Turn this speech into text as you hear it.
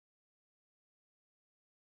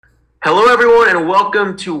Hello, everyone, and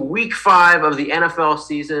welcome to Week 5 of the NFL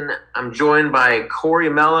season. I'm joined by Corey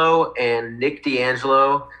Mello and Nick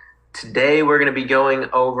D'Angelo. Today, we're going to be going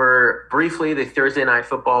over briefly the Thursday night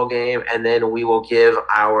football game, and then we will give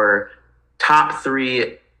our top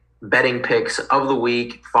three betting picks of the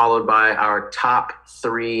week, followed by our top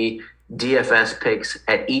three DFS picks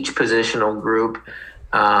at each positional group.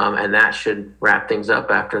 And that should wrap things up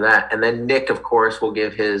after that. And then Nick, of course, will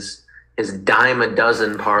give his dime a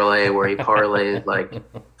dozen parlay where he parlays like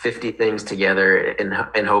 50 things together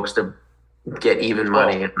in hopes to get even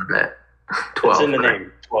money in that 12. It's in the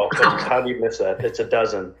name, 12. How do you miss that? It's a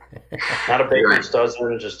dozen. Not a baker's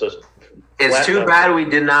dozen, just a It's too bad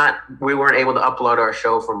we weren't able to upload our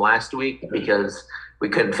show from last week because we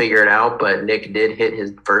couldn't figure it out, but Nick did hit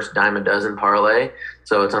his first dime a dozen parlay,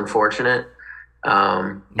 so it's unfortunate.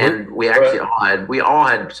 And we all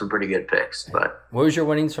had some pretty good picks. But what was your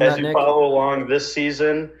winnings from as that, you Nick? follow along this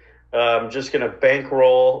season, I'm just going to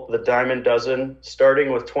bankroll the diamond dozen,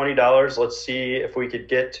 starting with $20. Let's see if we could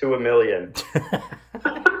get to $1 million.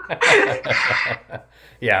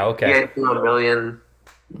 Yeah, okay. Get to $1 million.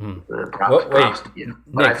 Props to you.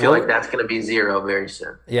 But Nick, I feel like that's going to be zero very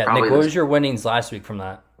soon. Yeah, probably Nick, what was your winnings last week from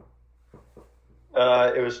that?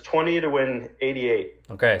 It was 20 to win 88.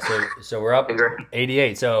 Okay, so we're up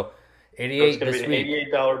 88. So 88 it's going to be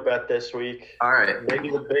an $88 bet this week. All right. Maybe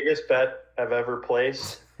the biggest bet I've ever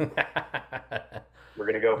placed. We're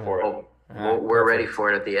going to go for it. We're ready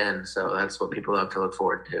for it at the end, so that's what people have to look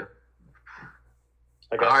forward to.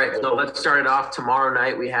 All right, so let's start it off. Tomorrow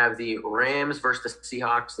night we have the Rams versus the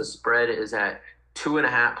Seahawks. The spread is at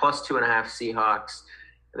 2.5 plus 2.5 Seahawks.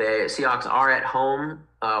 The Seahawks are at home.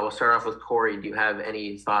 We'll start off with Corey. Do you have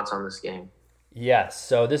any thoughts on this game? Yes.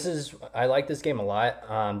 So I like this game a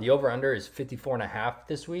lot. The over-under is 54.5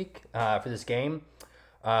 this week for this game.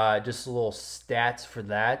 Just a little stats for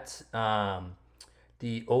that.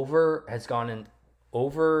 The over has gone in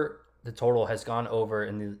over. The total has gone over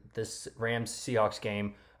in this Rams-Seahawks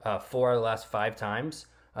game 4 out of the last 5 times.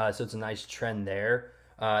 So it's a nice trend there.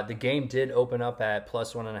 The game did open up at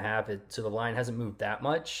plus 1.5, so the line hasn't moved that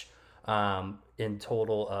much in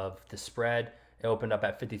total of the spread. It opened up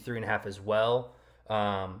at 53.5 as well.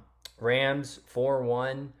 Rams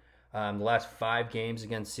 4-1 the last 5 games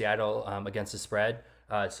against Seattle against the spread.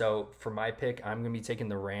 So for my pick, I'm going to be taking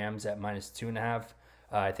the Rams at minus 2.5.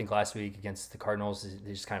 I think last week against the Cardinals,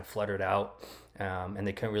 they just kind of fluttered out and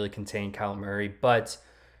they couldn't really contain Kyler Murray. But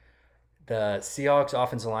the Seahawks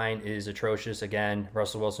offensive line is atrocious. Again,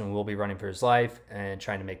 Russell Wilson will be running for his life and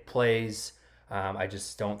trying to make plays. I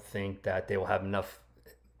just don't think that they will have enough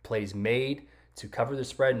plays made to cover the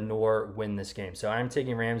spread nor win this game. So I'm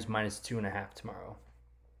taking Rams minus 2.5 tomorrow.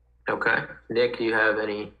 Okay. Nick, do you have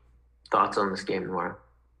any thoughts on this game tomorrow?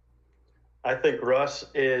 I think Russ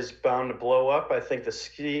is bound to blow up. I think the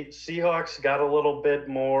Seahawks got a little bit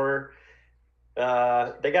more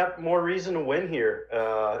they got more reason to win here.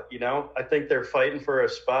 I think they're fighting for a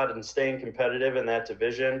spot and staying competitive in that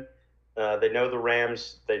division. They know the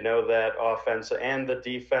Rams. They know that offense and the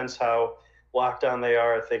defense, how locked on they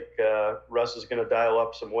are. I think Russ is going to dial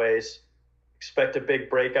up some ways. Expect a big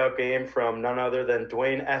breakout game from none other than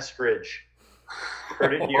Dwayne Eskridge.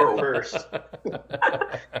 Heard it here first.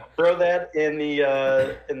 Throw that in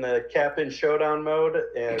the Captain Showdown mode,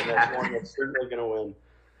 and that's one that's certainly going to win.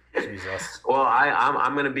 Jesus. Well,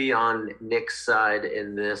 I'm going to be on Nick's side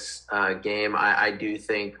in this game. I do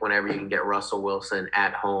think whenever you can get Russell Wilson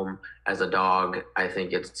at home as a dog, I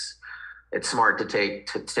think it's smart to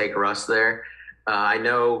take Russ there. I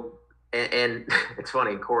know, and it's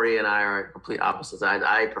funny. Corey and I are complete opposites.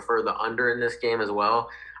 I prefer the under in this game as well.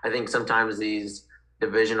 I think sometimes these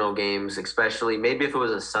divisional games, especially maybe if it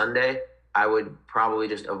was a Sunday, I would probably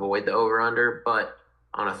just avoid the over-under. But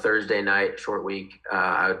on a Thursday night, short week,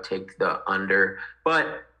 I would take the under.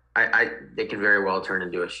 But it can very well turn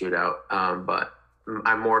into a shootout. But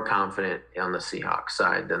I'm more confident on the Seahawks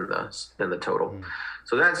side than the total.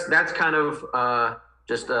 So that's kind of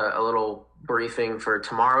just a little briefing for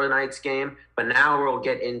tomorrow night's game. But now we'll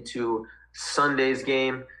get into Sunday's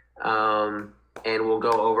game. And we'll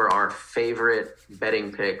go over our favorite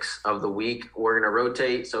betting picks of the week. We're going to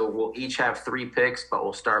rotate, so we'll each have 3 picks, but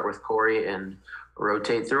we'll start with Corey and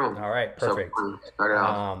rotate through them. All right, perfect. So start it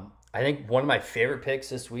off. I think one of my favorite picks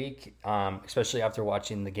this week, especially after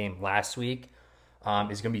watching the game last week,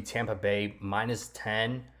 is going to be Tampa Bay minus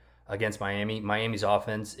 10 against Miami. Miami's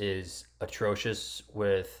offense is atrocious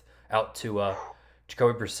without Tua.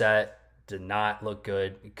 Jacoby Brissett did not look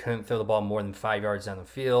good. He couldn't throw the ball more than 5 yards down the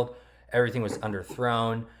field. Everything was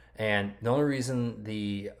underthrown. And the only reason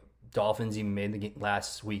the Dolphins even made the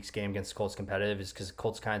last week's game against the Colts competitive is because the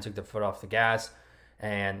Colts kind of took their foot off the gas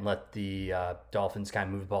and let the Dolphins kind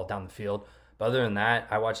of move the ball down the field. But other than that,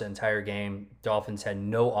 I watched the entire game. Dolphins had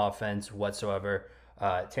no offense whatsoever.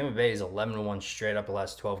 Tampa Bay is 11-1 straight up the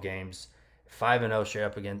last 12 games, 5-0 straight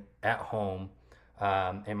up again at home.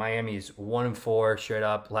 And Miami is 1-4 straight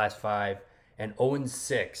up last 5 and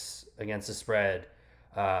 0-6 against the spread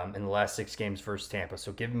in the last 6 games versus Tampa.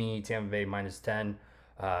 So give me Tampa Bay -10.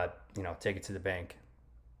 Take it to the bank.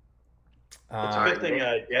 It's a good thing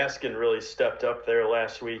Gaskin really stepped up there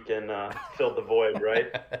last week and filled the void,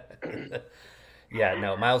 right? Yeah,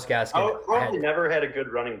 no, Myles Gaskin. Probably never had a good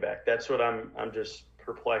running back. That's what I'm just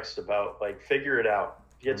perplexed about. Like, figure it out.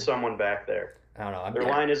 Get someone back there. I don't know. Their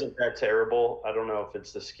line isn't that terrible. I don't know if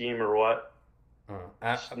it's the scheme or what.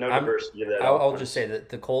 No diversity of that. I'll just say that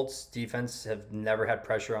the Colts defense have never had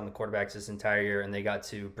pressure on the quarterbacks this entire year, and they got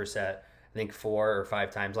to Brissett, I think 4 or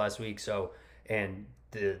 5 times last week. So, and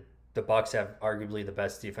the Bucs have arguably the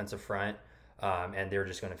best defensive front, and they're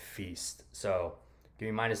just going to feast. So,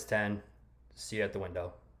 give me -10. See you at the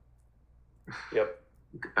window. Yep.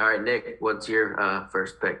 All right, Nick, what's your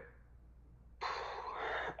first pick?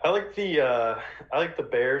 I like the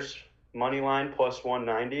Bears money line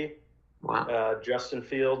 +190. Wow. Justin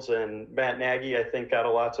Fields and Matt Nagy, I think, got a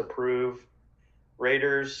lot to prove.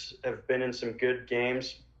 Raiders have been in some good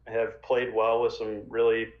games, have played well with some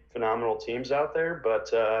really phenomenal teams out there.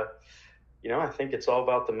 But, I think it's all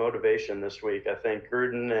about the motivation this week. I think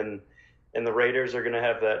Gruden and the Raiders are going to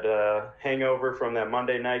have that hangover from that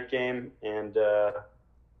Monday night game, and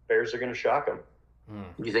Bears are going to shock them.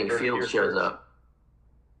 Do you think Fields shows up?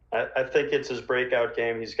 I think it's his breakout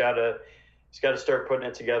game. He's got to start putting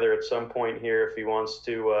it together at some point here if he wants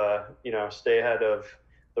to, stay ahead of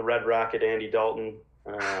the Red Rocket, Andy Dalton.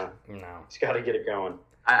 No, he's got to get it going.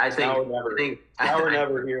 I think now or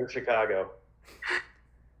never here in Chicago.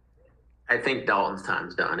 I think Dalton's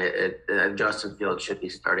time's done. Justin Fields should be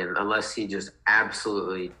starting unless he just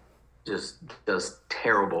absolutely just does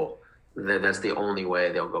terrible. That's the only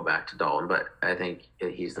way they'll go back to Dalton. But I think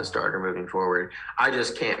he's the starter moving forward. I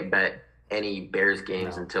just can't bet any Bears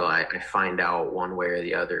games until I find out one way or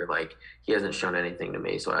the other. Like, he hasn't shown anything to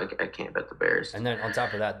me, so I can't bet the Bears. And then on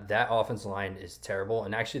top of that offensive line is terrible.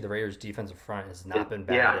 And actually, the Raiders' defensive front has not been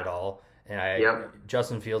bad at all. And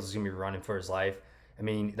Justin Fields is going to be running for his life. I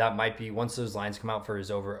mean, that might be, once those lines come out for his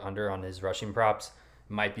over-under on his rushing props,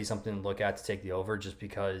 might be something to look at to take the over just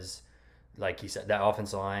because, like he said, that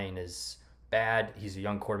offensive line is bad. He's a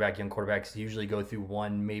young quarterback. Young quarterbacks usually go through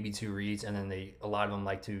 1, maybe 2 reads, and then a lot of them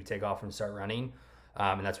like to take off and start running,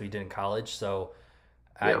 and that's what he did in college. So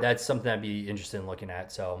that's something I'd be interested in looking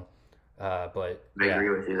at. So, but I agree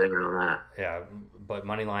with you there on that. Yeah, but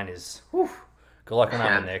money line is good luck on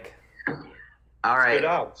that one, Nick. All right. Good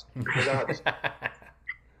odds.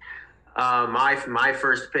 My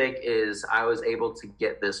first pick is I was able to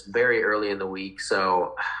get this very early in the week,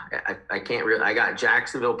 so I can't really. I got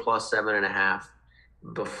Jacksonville +7.5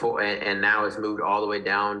 before, and now it's moved all the way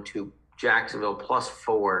down to Jacksonville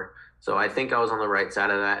 +4. So I think I was on the right side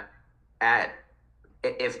of that.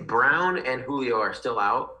 If Brown and Julio are still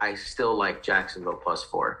out, I still like Jacksonville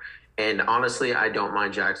 +4. And honestly, I don't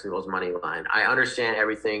mind Jacksonville's money line. I understand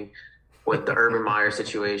everything with the Urban Meyer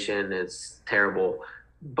situation is terrible,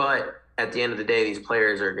 but at the end of the day, these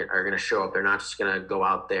players are going to show up. They're not just going to go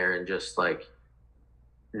out there and just like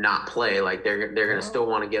not play. Like they're going to still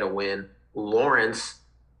want to get a win. Lawrence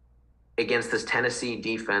against this Tennessee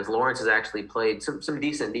defense. Lawrence has actually played some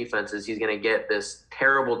decent defenses. He's going to get this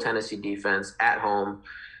terrible Tennessee defense at home,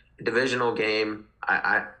 divisional game.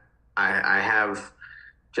 I have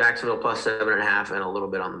Jacksonville +7.5 and a little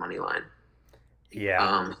bit on the money line.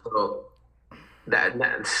 Yeah.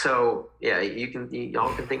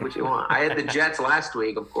 Y'all can think what you want. I had the Jets last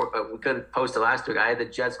week. Of course, we couldn't post it last week. I had the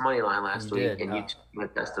Jets money line last week, and you can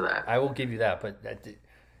attest to that. I will give you that, but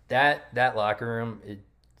that locker room,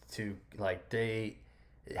 they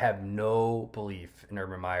have no belief in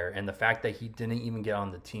Urban Meyer, and the fact that he didn't even get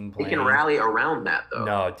on the team plan. He can rally around that, though.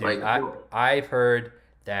 No, dude. I've heard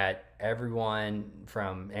that everyone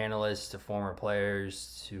from analysts to former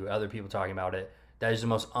players to other people talking about it, that is the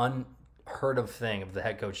most unheard of thing of the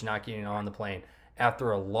head coach not getting on the plane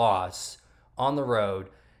after a loss on the road.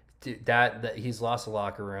 That he's lost the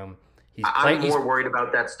locker room. I'm more worried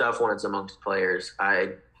about that stuff when it's amongst players.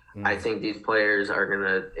 I think these players are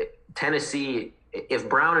gonna Tennessee. If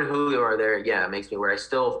Brown and Julio are there, it makes me worried.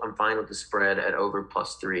 I'm fine with the spread at over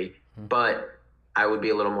 +3, but I would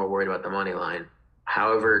be a little more worried about the money line.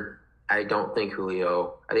 However, I don't think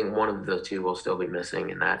Julio. I think one of the two will still be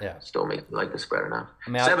missing, and that still makes me like the spread enough.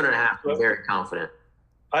 7.5. I'm very confident.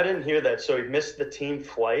 I didn't hear that. So he missed the team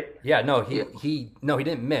flight. Yeah, no, Yeah. he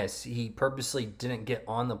didn't miss. He purposely didn't get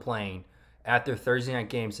on the plane at their Thursday night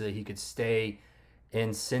game so that he could stay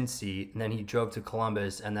in Cincy, and then he drove to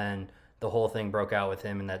Columbus, and then the whole thing broke out with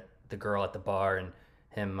him and that the girl at the bar and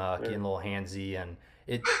him getting a little handsy, and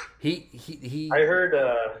it he I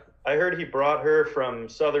heard he brought her from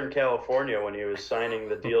Southern California when he was signing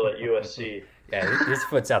the deal at USC. yeah, his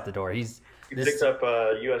foot's out the door. He This picked up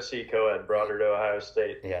a USC co-ed, brought her to Ohio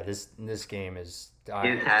State. yeah this game is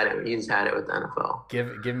He's had it with the NFL.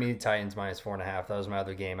 give me Titans -4.5. That was my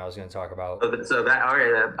other game I was going to talk about. So that all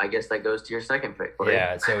right. I guess that goes to your second pick. Corey.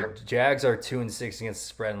 Yeah, so Jags are 2-6 against the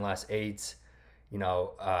spread in the last 8.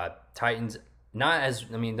 Titans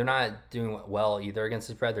they're not doing well either against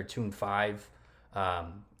the spread. They're 2-5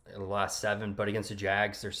 in the last 7, but against the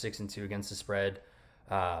Jags, they're 6-2 against the spread.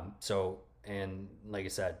 And like I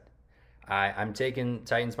said, I'm taking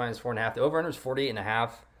Titans -4.5. The over/under is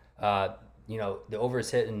 48.5. The over is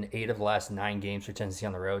hit in 8 of the last 9 games for Tennessee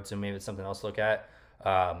on the road, so maybe it's something else to look at.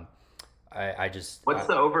 What's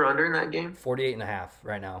the over under in that game? 48.5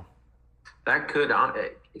 right now. That could,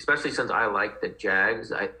 especially since I like the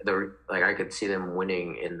Jags. I could see them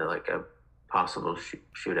winning in like a possible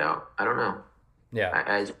shootout. I don't know.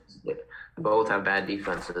 Yeah. Both have bad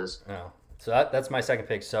defenses. Oh. So that's my second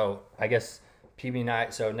pick. So I guess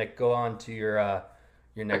PB9. So Nick, go on to your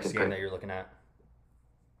next game that you're looking at.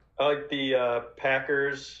 I like the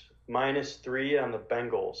Packers -3 on the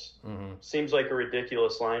Bengals. Mm-hmm. Seems like a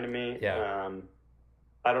ridiculous line to me. Yeah.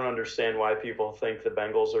 I don't understand why people think the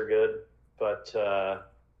Bengals are good, but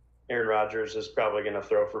Aaron Rodgers is probably going to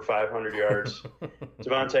throw for 500 yards.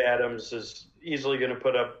 Devontae Adams is easily going to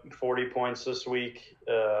put up 40 points this week.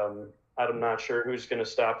 I'm not sure who's going to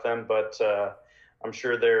stop them, but I'm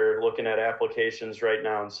sure they're looking at applications right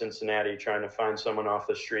now in Cincinnati trying to find someone off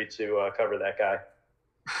the street to cover that guy.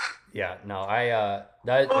 Yeah, no, I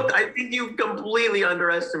think you completely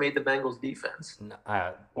underestimate the Bengals defense.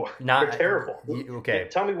 They're terrible. Okay.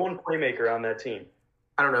 Tell me one playmaker on that team.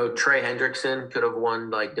 I don't know. Trey Hendrickson could have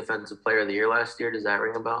won like Defensive Player of the Year last year. Does that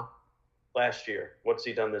ring a bell? Last year. What's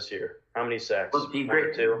he done this year? How many sacks? Look, the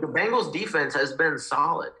Bengals defense has been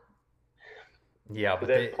solid. Yeah, but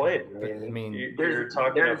they played. You're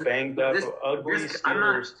talking a banged up, ugly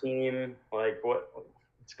Steelers team. Like what?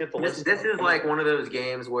 Let's get the list. This is like one of those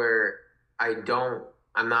games where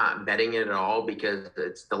I'm not betting it at all because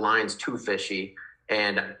the line's too fishy.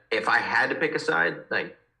 And if I had to pick a side,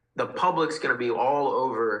 like the public's going to be all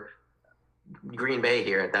over Green Bay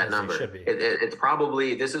here at that number. It's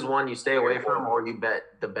probably, this is one you stay away from or you bet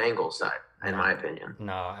the Bengals side, in my opinion.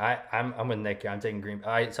 No, I'm with Nick. I'm taking Green Bay.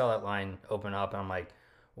 I saw that line open up and I'm like,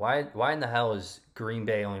 why in the hell is Green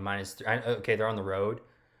Bay only -3? Okay, they're on the road,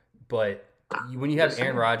 but when you have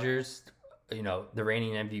Aaron Rodgers, the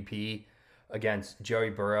reigning MVP against Joey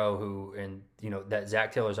Burrow, that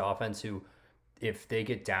Zach Taylor's offense, who if they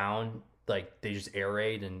get down, like they just air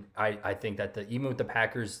raid, and I think that even with the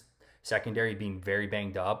Packers secondary being very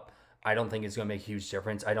banged up, I don't think it's going to make a huge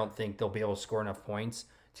difference. I don't think they'll be able to score enough points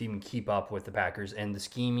to even keep up with the Packers and the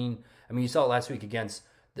scheming. You saw it last week against.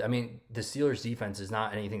 The Steelers' defense is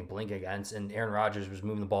not anything to blink against, and Aaron Rodgers was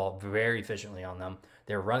moving the ball very efficiently on them.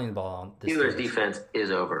 They're running the ball on the Steelers' defense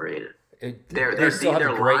is overrated.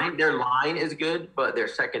 Their line is good, but their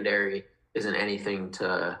secondary isn't anything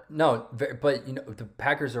to. No, but the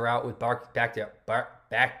Packers are out with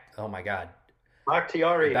oh my God,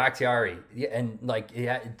 Bakhtiari. Yeah, and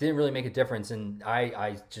it didn't really make a difference. And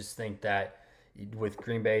I just think that with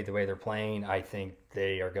Green Bay, the way they're playing, I think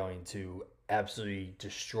they are going to absolutely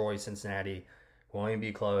destroy Cincinnati. Won't even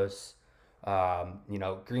be close.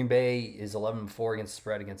 Green Bay is 11-4 against the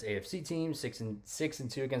spread against AFC teams,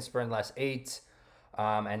 6-2 against spread in the last 8.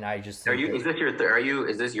 And I just think is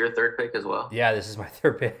this your third pick as well? Yeah, this is my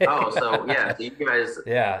third pick. Oh, so yeah, so you guys.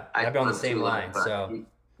 Yeah, I've been on the same line, so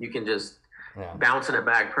you can just bouncing it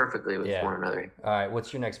back perfectly with one another. All right,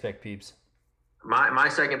 what's your next pick, Peeps? My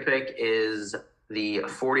second pick is the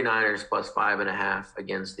 49ers +5.5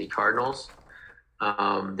 against the Cardinals.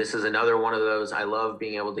 This is another one of those. I love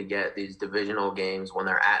being able to get these divisional games when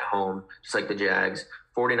they're at home, just like the Jags.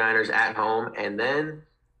 49ers at home. And then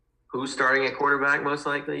who's starting at quarterback most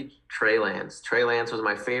likely? Trey Lance. Trey Lance was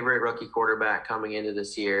my favorite rookie quarterback coming into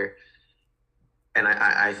this year. And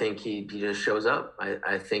I think he just shows up.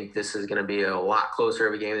 I think this is going to be a lot closer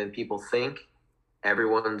of a game than people think.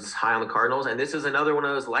 Everyone's high on the Cardinals. And this is another one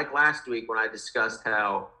of those, like last week when I discussed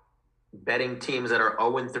how betting teams that are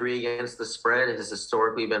 0-3 against the spread has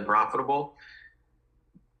historically been profitable.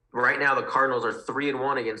 Right now, the Cardinals are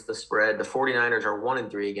 3-1 against the spread. The 49ers are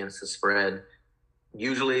 1-3 against the spread.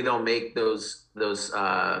 usually they'll make those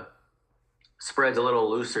spreads a little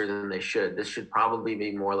looser than they should. This should probably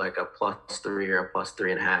be more like a +3 or a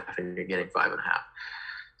 +3.5, and you're getting 5.5.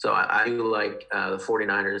 So I do like the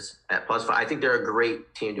 49ers at +5. I think they're a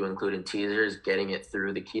great team to include in teasers, getting it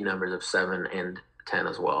through the key numbers of 7 and 10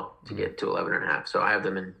 as well to get to 11.5. So I have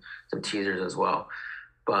them in some teasers as well.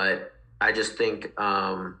 But I just think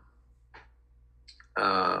the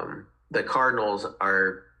Cardinals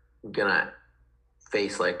are gonna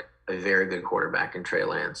face like a very good quarterback in Trey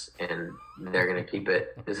Lance, and they're gonna keep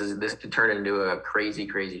it. This could turn into a crazy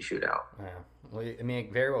shootout. Yeah, well, I mean,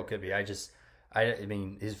 it very well could be. I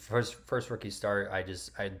mean, his first rookie start, I'd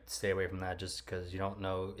stay away from that just because you don't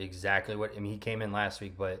know exactly what. I mean, he came in last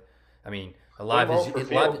week, but I mean, a lot Went of well his for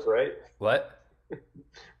Fields, right? What?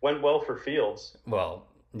 Went well for Fields. Well,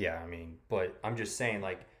 yeah, I mean, but I'm just saying,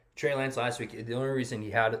 like Trey Lance last week, the only reason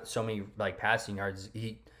he had so many like passing yards,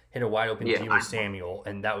 he hit a wide open Deebo Samuel,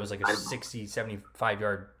 and that was like a 60,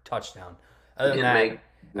 75-yard touchdown. Other than that,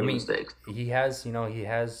 I mean, mistakes. he has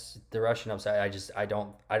the rushing upside. I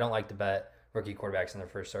don't like to bet rookie quarterbacks in their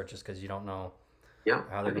first start just because you don't know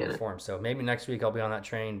how they're going to perform. So maybe next week I'll be on that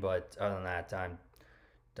train, but other than that, I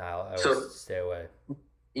would stay away.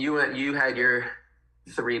 You had your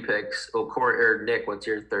 3 picks. Or Nick, what's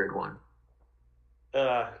your third one?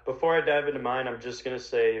 Before I dive into mine, I'm just going to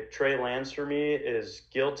say Trey Lance for me is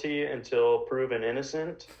guilty until proven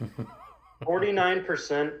innocent.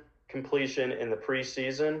 49% completion in the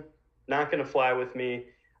preseason. Not going to fly with me.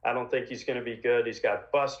 I don't think he's going to be good. He's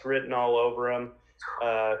got bust written all over him.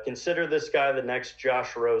 Consider this guy the next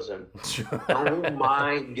Josh Rosen. Oh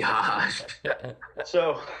my gosh.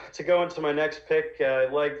 So to go into my next pick, I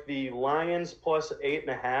like the Lions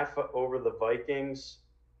 +8.5 over the Vikings.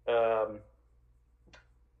 I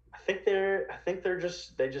think they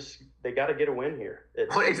got to get a win here.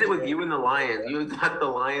 What is it with you and the Lions? You thought the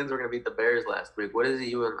Lions were going to beat the Bears last week. What is it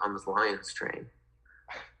you on this Lions train?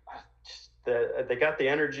 They got the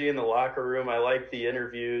energy in the locker room. I like the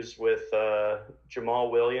interviews with Jamal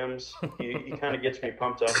Williams. He kind of gets me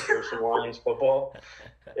pumped up for some Lions football.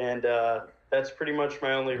 And that's pretty much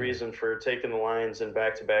my only reason for taking the Lions in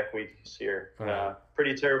back-to-back weeks here.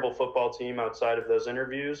 Pretty terrible football team outside of those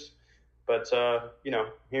interviews. But,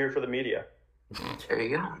 here for the media. There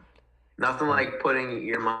you go. Nothing like putting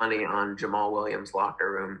your money on Jamal Williams'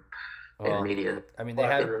 locker room. In media. I mean, they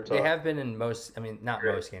have been in most. I mean, not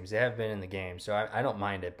most games. They have been in the game, so I don't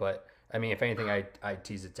mind it. But I mean, if anything, I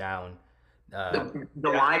tease it down. The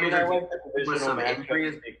Lions are with some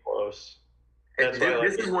injuries. Close.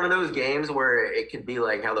 This is one of those games where it could be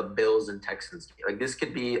like how the Bills and Texans. Like this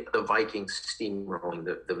could be the Vikings steamrolling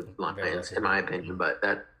the Lions, in my opinion. But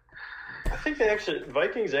that. I think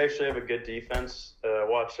Vikings actually have a good defense.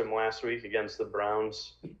 Watched them last week against the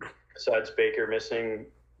Browns. Besides Baker missing.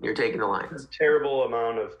 You're taking the Lions. Terrible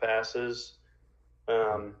amount of passes.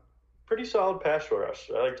 Pretty solid pass rush.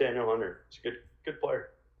 I like Daniel Hunter. He's a good player.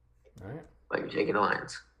 All right. Like you're taking the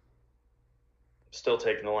Lions. Still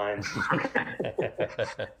taking the Lions.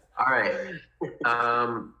 All right.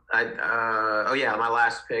 My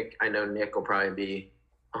last pick. I know Nick will probably be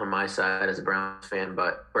on my side as a Browns fan,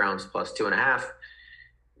 but Browns +2.5.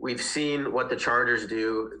 We've seen what the Chargers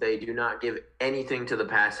do. They do not give anything to the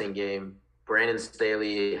passing game. Brandon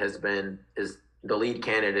Staley is the lead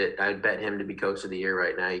candidate. I'd bet him to be coach of the year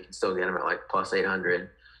right now. You can still get him at like +800.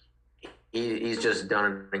 He's just done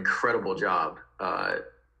an incredible job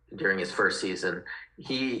during his first season.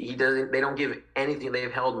 They don't give anything.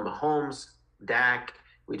 They've held Mahomes, Dak.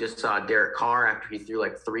 We just saw Derek Carr after he threw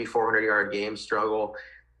like 400-yard games struggle.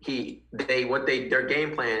 Their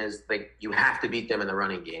game plan is like you have to beat them in the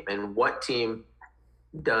running game. And what team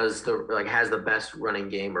has the best running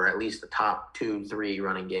game, or at least the top 2-3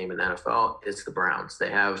 running game in the NFL? It's the Browns. They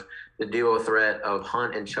have the duo threat of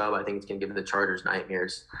Hunt and Chubb. I think it's going to give the Chargers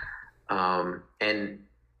nightmares. And I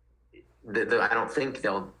don't think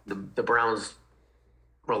the Browns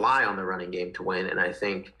rely on the running game to win, and I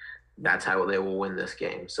think that's how they will win this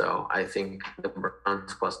game. So I think the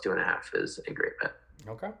Browns +2.5 is a great bet.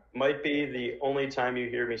 Okay. Might be the only time you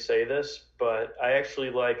hear me say this, but I actually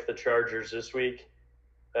like the Chargers this week.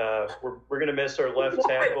 We're going to miss our left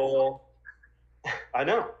tackle. I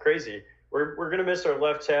know, crazy. We're going to miss our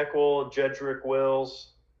left tackle, Jedrick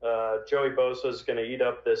Wills. Joey Bosa is going to eat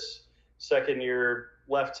up this second-year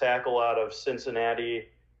left tackle out of Cincinnati.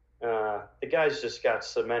 The guy's just got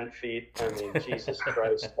cement feet. I mean, Jesus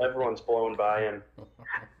Christ, everyone's blown by him.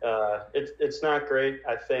 It's not great.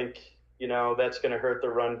 I think, that's going to hurt the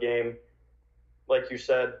run game. Like you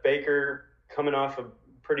said, Baker coming off a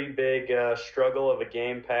pretty big struggle of a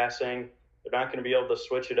game passing. They're not going to be able to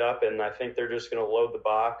switch it up, and I think they're just going to load the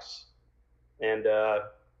box and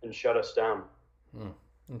shut us down.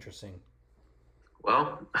 Interesting.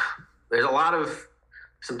 Well, there's a lot of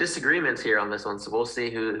some disagreements here on this one, so we'll see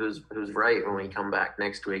who's right when we come back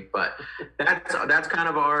next week. But that's kind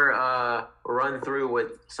of our run through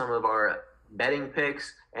with some of our betting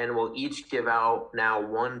picks, and we'll each give out now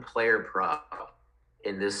one player prop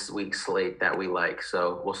in this week's slate that we like.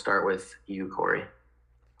 So we'll start with you, Corey.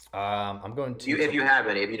 I'm going to. If you have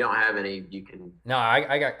any, if you don't have any, you can. No,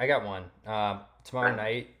 I got one. Tomorrow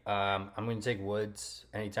night, I'm going to take Woods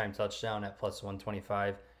anytime touchdown at plus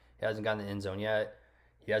 125. He hasn't gotten the end zone yet.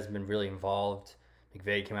 He hasn't been really involved.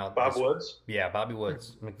 McVay came out. Woods? Yeah, Bobby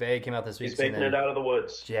Woods. McVay came out this week. He's making it out of the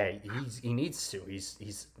woods. Yeah, he needs to.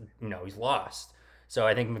 He's lost. So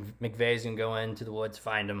I think McVay's going to go into the woods,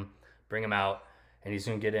 find him, bring him out, and he's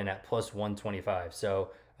going to get in at plus 125.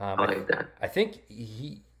 So I like that. I think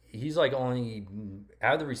he's like only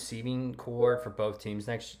out of the receiving core for both teams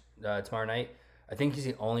tomorrow night. I think he's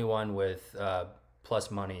the only one with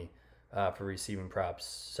plus money for receiving props.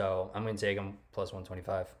 So I'm going to take him plus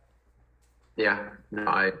 125. Yeah, no,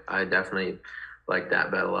 I definitely like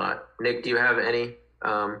that bet a lot. Nick, do you have any?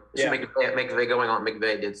 McVay going on.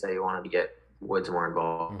 McVay did say he wanted to get Woods more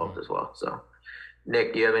involved as well. So,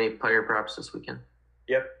 Nick, do you have any player props this weekend?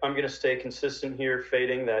 Yep, I'm going to stay consistent here,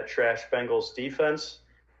 fading that trash Bengals defense.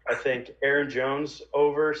 I think Aaron Jones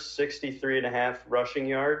over 63.5 rushing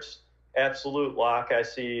yards. Absolute lock. I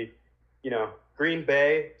see, Green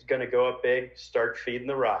Bay is going to go up big, start feeding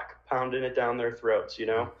the rock, pounding it down their throats,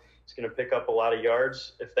 It's going to pick up a lot of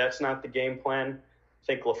yards. If that's not the game plan, I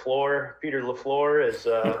think Peter LaFleur is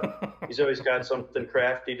he's always got something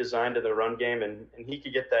crafty designed in the run game, and he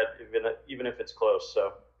could get that even if it's close.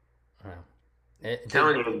 So,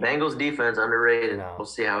 telling you, Bengals defense underrated. No. We'll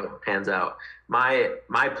see how it pans out. My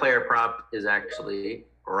player prop is actually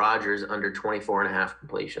Rodgers under 24.5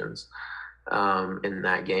 completions in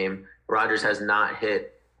that game. Rodgers has not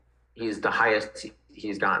hit. He's the highest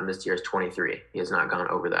he's gotten this year is 23. He has not gone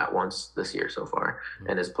over that once this year so far.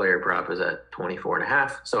 And his player prop is at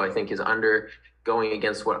 24.5. So I think his under, going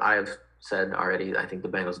against what I've said already, I think the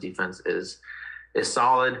Bengals defense is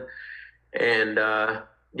solid. And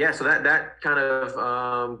so that kind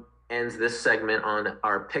of ends this segment on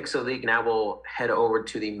our picks of the league. Now we'll head over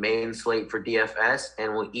to the main slate for DFS,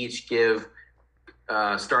 and we'll each give,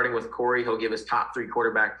 starting with Corey, he'll give his top 3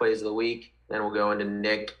 quarterback plays of the week. Then we'll go into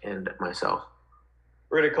Nick and myself.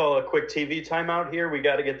 We're going to call a quick TV timeout here. We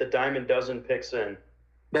got to get the Diamond Dozen picks in.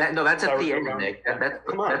 That's at the end, Nick.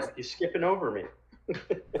 Come on, you're skipping over me.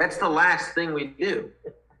 That's the last thing we do.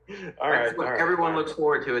 That's what everyone looks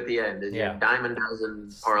forward to at the end is your Diamond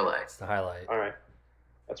Dozen parlay. It's the highlight. All right.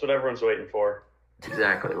 That's what everyone's waiting for.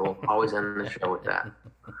 Exactly. We'll always end the show with that.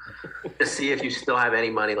 To see if you still have any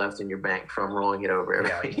money left in your bank from rolling it over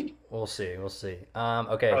every week. We'll see. Okay,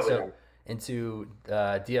 probably so not. Into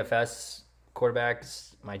DFS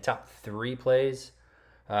quarterbacks, my top 3 plays.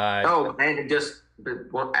 And just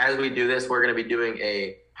as we do this, we're going to be doing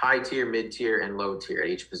a high tier, mid tier, and low tier at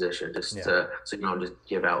each position, so you don't just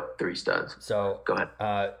give out 3 studs. So go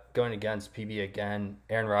ahead. Going against PB again,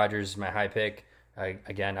 Aaron Rodgers is my high pick.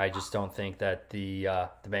 I just don't think that the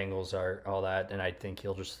Bengals are all that, and I think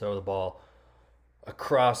he'll just throw the ball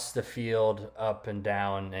across the field, up and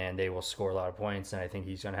down, and they will score a lot of points. And I think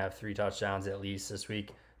he's going to have 3 touchdowns at least this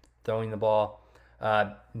week throwing the ball.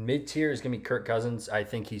 Mid-tier is going to be Kirk Cousins. I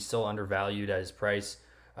think he's still undervalued at his price.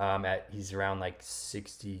 He's around like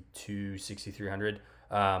 6,200, 6,300.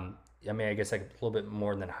 I guess like a little bit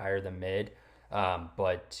more than higher than mid.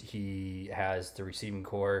 But he has the receiving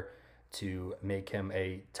core to make him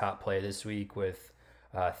a top play this week with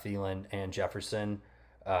Thielen and Jefferson.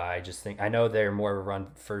 I know they're more of a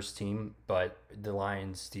run first team, but the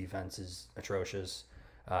Lions defense is atrocious.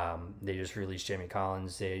 They just released Jamie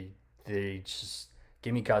Collins. They just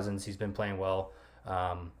give me Cousins. He's been playing well.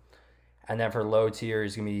 And then for low tier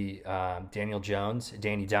is going to be Daniel Jones,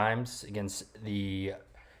 Danny Dimes against the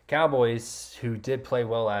Cowboys, who did play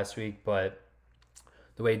well last week, but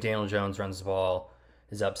the way Daniel Jones runs the ball,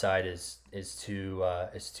 his upside is too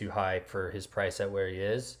high for his price at where he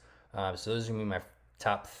is. So those are going to be my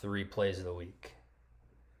top 3 plays of the week.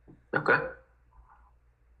 Okay.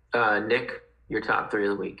 Nick, your top 3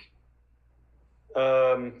 of the week.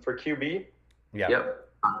 For QB? Yeah. Yep.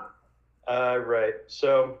 Right.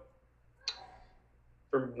 So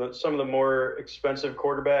for some of the more expensive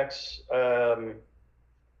quarterbacks,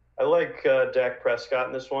 I like Dak Prescott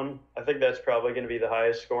in this one. I think that's probably going to be the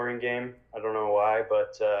highest scoring game. I don't know why,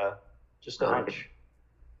 but just a hunch.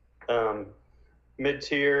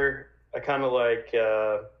 Mid-tier, I kind of like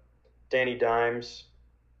Danny Dimes,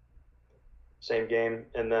 same game.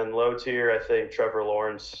 And then low tier, I think Trevor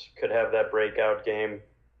Lawrence could have that breakout game.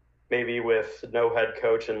 Maybe with no head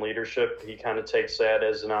coach and leadership, he kind of takes that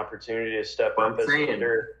as an opportunity to step up as a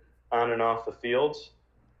leader on and off the field.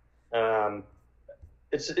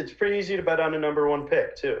 It's pretty easy to bet on a number one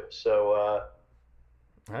pick too. So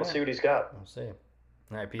we'll see what he's got. We'll see.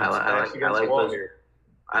 All right, Pete.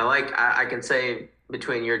 I can say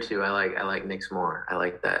between your two, I like Knicks more. I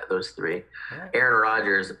like those three. Right. Aaron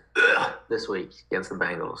Rodgers this week against the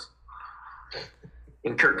Bengals,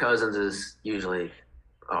 and Kirk Cousins is usually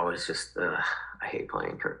always just. I hate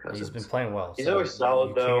playing Kirk Cousins. He's been playing well. He's always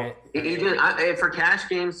solid though. For cash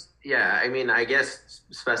games, yeah. I mean, I guess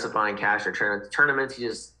specifying cash or tournaments,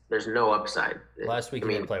 there's no upside. Last week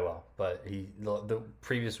he didn't play well, but the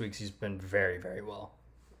previous weeks he's been very, very well.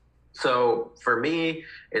 So for me,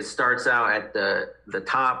 it starts out at the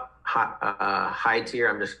top high tier.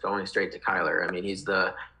 I'm just going straight to Kyler. I mean, he's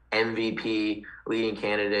the MVP leading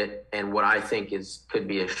candidate, and what I think could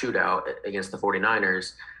be a shootout against the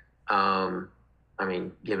 49ers. I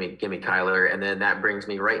mean, give me Kyler, and then that brings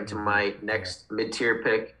me right into my next mid-tier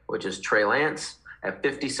pick, which is Trey Lance at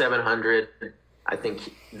 5,700. I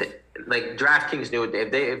think DraftKings knew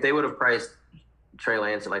if they would have priced Trey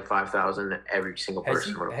Lance at like 5,000, every single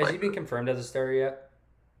person would have played. Has he been confirmed as a starter yet?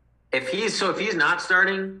 If he's not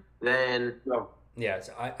starting, then no. Yeah,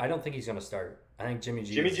 so I don't think he's going to start. I think Jimmy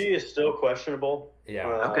G is still questionable. Yeah.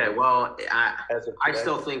 Okay. Well, I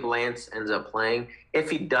still think Lance ends up playing.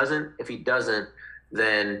 If he doesn't,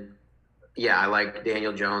 then yeah, I like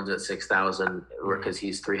Daniel Jones at 6,000 because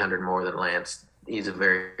he's 300 more than Lance. He's a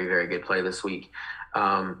very, very good play this week.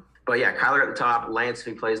 But yeah, Kyler at the top, Lance if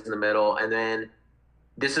he plays in the middle, and then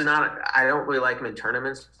this is not. I don't really like him in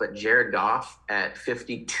tournaments, but Jared Goff at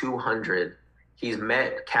 5,200, he's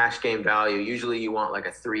met cash game value. Usually, you want like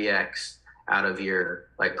a 3x out of your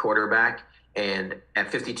like quarterback, and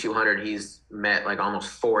at 5,200, he's met like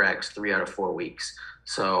almost 4x 3 out of 4 weeks.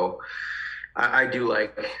 So I do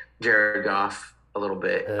like Jared Goff a little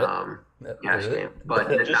bit. Cash game, but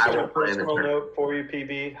just a personal note for you,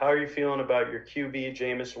 PB. How are you feeling about your QB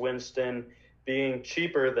Jameis Winston being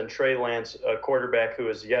cheaper than Trey Lance, a quarterback who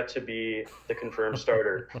is yet to be the confirmed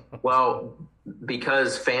starter? Well,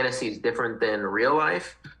 because fantasy is different than real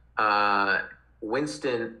life,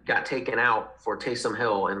 Winston got taken out for Taysom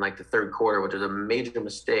Hill in like the third quarter, which was a major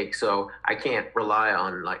mistake. So I can't rely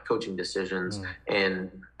on like coaching decisions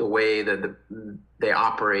and the way that they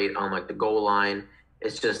operate on like the goal line.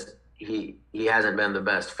 It's just he hasn't been the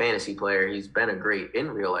best fantasy player. He's been a great in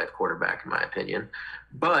real life quarterback, in my opinion.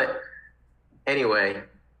 But anyway,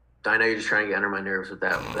 I know you're just trying to get under my nerves with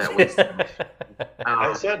that Winston.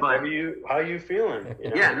 I said, how are you feeling? You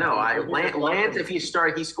know? Yeah, no. Lance, if he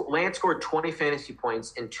started, Lance scored 20 fantasy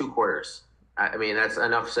points in 2 quarters. I mean, that's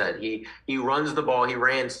enough said. He runs the ball. He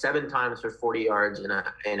ran 7 times for 40 yards in a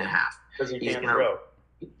half. Because he can't throw.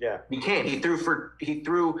 Yeah, he can't. He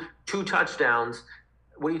threw 2 touchdowns.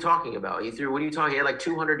 What are you talking about? He had like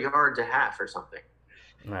 200 yards a half or something.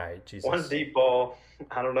 All right, Jesus. 1 deep ball.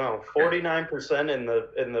 I don't know. 49% in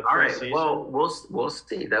the All right. preseason. Well, we'll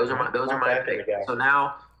see. Those are my picks. So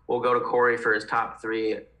now we'll go to Corey for his top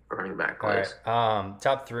 3 running back plays. All right.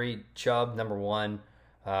 Top 3, Chubb, number 1.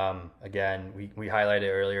 Again, we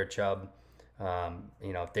highlighted earlier, Chubb.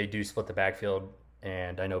 If they do split the backfield,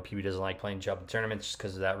 and I know PB doesn't like playing Chubb in tournaments just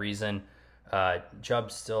because of that reason.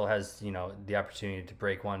 Chubb still has, the opportunity to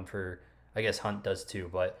break one for, I guess Hunt does too,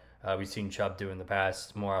 but we've seen Chubb do in the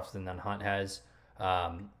past more often than Hunt has.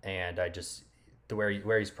 And I just where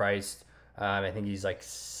he's priced, I think he's like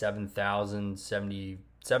 7,000,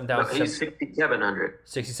 77,000. No, he's 6,700.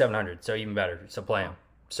 6,700. So even better. So play him.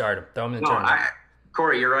 Start him. Throw him in the tournament.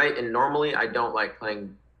 Corey, you're right. And normally I don't like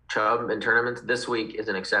playing Chubb in tournaments. This week is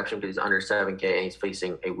an exception because he's under 7K and he's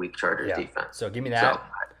facing a weak Chargers defense. So give me that.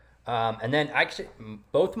 And then actually,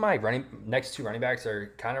 both my next 2 running backs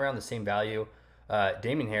are kind of around the same value.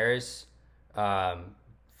 Damien Harris,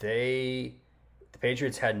 the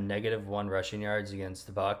Patriots had -1 rushing yards against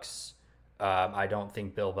the Bucs. I don't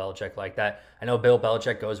think Bill Belichick liked that. I know Bill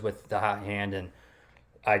Belichick goes with the hot hand, and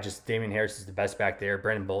Damien Harris is the best back there.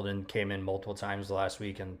 Brandon Bolden came in multiple times last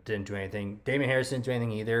week and didn't do anything. Damien Harris didn't do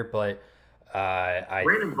anything either, but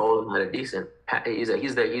Brandon Bolden had a decent.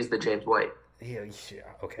 He's the James White. Yeah,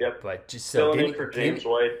 okay. Yep. But just filling in for James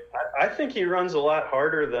White. I think he runs a lot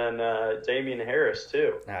harder than Damian Harris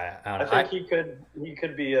too. I think he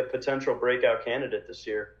could be a potential breakout candidate this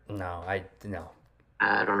year. No. I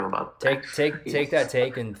don't know about that. Take that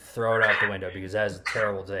take and throw it out the window because that is a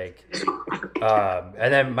terrible take.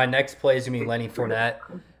 And then my next play is gonna be Lenny Fournette.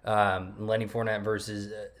 Lenny Fournette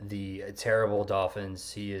versus the terrible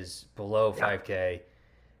Dolphins. He is below 5K.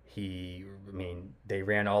 They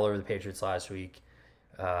ran all over the Patriots last week.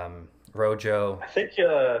 Rojo.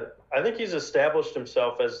 I think he's established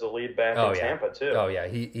himself as the lead back in Tampa too. Oh yeah,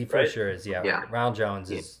 he for sure is. Yeah. Ronald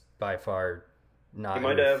Jones is by far not. He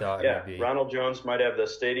might have. Ronald Jones might have the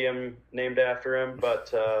stadium named after him,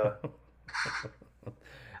 but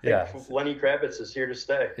Lenny Kravitz is here to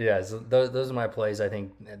stay. Yeah, so those are my plays. I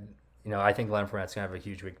think I think Leonard Fournette's gonna have a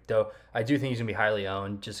huge week. Though I do think he's gonna be highly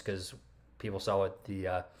owned just because people saw what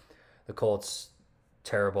the Colts'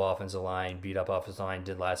 terrible offensive line, beat up offensive line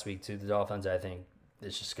did last week to the Dolphins. I think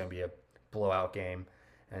it's just gonna be a blowout game.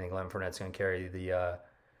 I think Leonard Fournette's gonna carry the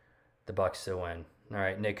Bucs to win. All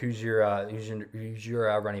right, Nick, who's your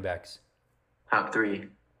running backs? Top 3.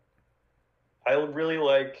 I really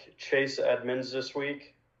like Chase Edmonds this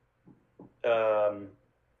week.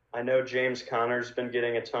 I know James Conner's been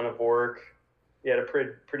getting a ton of work. He had a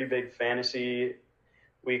pretty big fantasy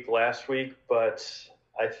week last week, but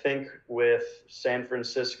I think with San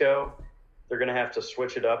Francisco, they're going to have to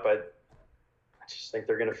switch it up. I just think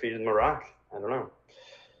they're going to feed him the rock. I don't know.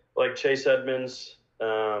 Like Chase Edmonds,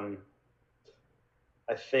 I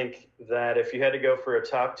think that if you had to go for a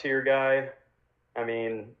top tier guy, I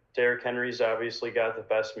mean, Derrick Henry's obviously got the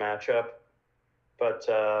best matchup, but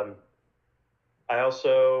I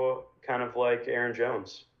also kind of like Aaron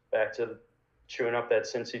Jones back to chewing up that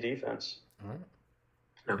Cincy defense. All right.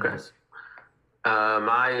 Okay.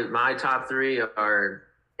 My top 3 is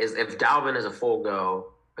if Dalvin is a full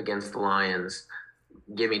go against the Lions,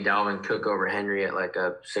 give me Dalvin Cook over Henry at like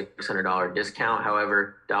a $600 discount.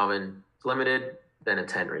 However, Dalvin's limited, then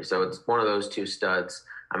it's Henry. So it's one of those 2 studs.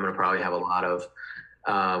 I'm going to probably have a lot of.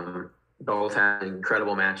 Both have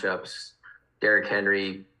incredible matchups. Derrick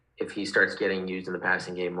Henry, if he starts getting used in the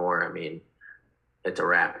passing game more, I mean, it's a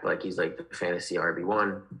wrap. Like he's like the fantasy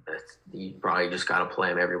RB1. You probably just got to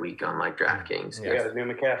play him every week on like DraftKings. You got a new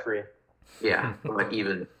McCaffrey. Yeah, but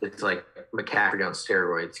even it's like McCaffrey on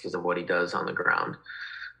steroids because of what he does on the ground.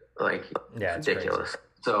 Like, it's ridiculous. Crazy.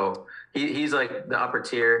 So he's like the upper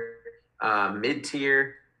tier, mid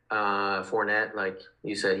tier. Fournette, like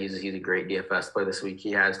you said, he's a great DFS play this week.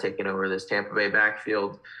 He has taken over this Tampa Bay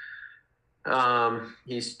backfield.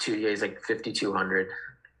 He's like 5,200.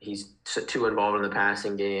 He's too involved in the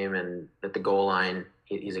passing game and at the goal line.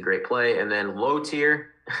 He's a great play. And then low tier,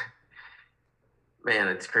 man,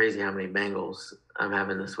 it's crazy how many Bengals I'm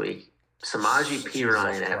having this week. Samaje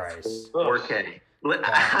Perine at 4K.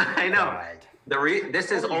 I know.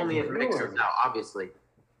 This is only if Mixon's out, obviously.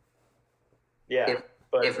 Yeah.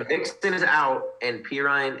 If Mixon is out and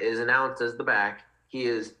Perine is announced as the back, he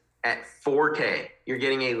is at 4K. You're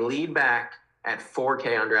getting a lead back at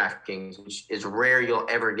 4K on DraftKings, which is rare you'll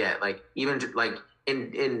ever get. Like even like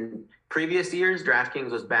in previous years,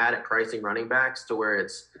 DraftKings was bad at pricing running backs to where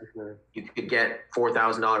it's you could get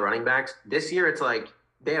 $4,000 running backs. This year, it's like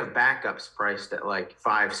they have backups priced at like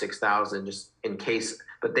 $5,000-6,000 just in case,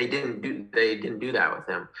 but they didn't do that with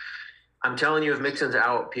him. I'm telling you, if Mixon's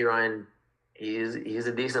out, Perine. He's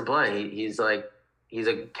a decent play. He's a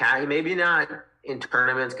cat. Maybe not in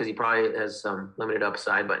tournaments because he probably has some limited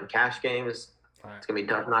upside, but in cash games, it's gonna be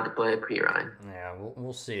tough not to play Perine. Yeah,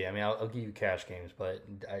 we'll see. I mean, I'll give you cash games, but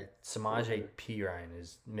Samaje Perine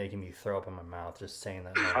is making me throw up in my mouth just saying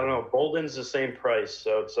that. I don't know. Bolden's the same price,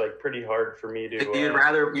 so it's like pretty hard for me to.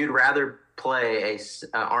 You'd rather play a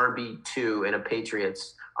RB2 in a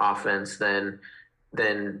Patriots offense than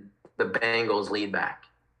the Bengals lead back.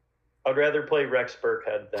 I'd rather play Rex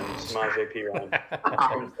Burkhead than Samaje Perine.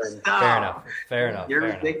 Fair enough. You're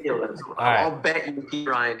ridiculous. I'll bet you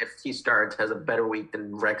Perine, if he starts, has a better week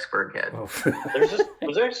than Rex Burkhead.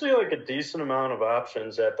 There's actually like a decent amount of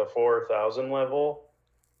options at the 4,000 level.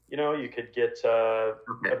 You know, you could get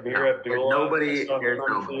Amir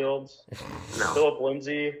Abdullah, Fields, Philip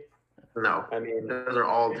Lindsay. No, I mean those are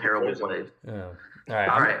all terrible plays. Yeah.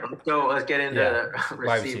 All right. Let's get into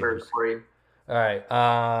receivers for you. All right.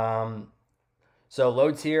 So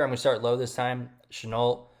low tier, I'm going to start low this time.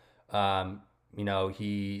 Shenault,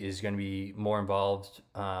 he is going to be more involved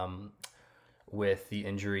with the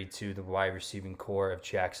injury to the wide receiving core of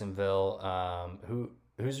Jacksonville.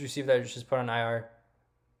 Who's the receiver that just put on IR?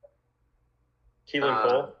 Keelan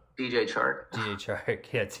Cole. DJ Chark.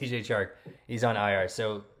 Yeah, TJ Chark. He's on IR.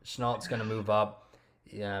 So Chenault's going to move up.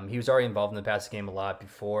 He was already involved in the passing game a lot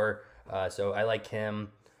before, so I like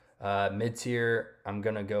him. Mid-tier, I'm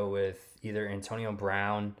going to go with either Antonio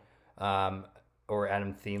Brown or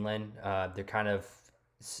Adam Thielen. They're kind of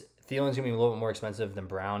 – Thielen's going to be a little bit more expensive than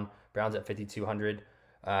Brown. Brown's at $5,200.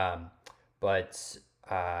 But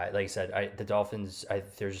Like I said, the Dolphins,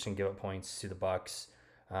 they're just gonna give up points to the Bucks,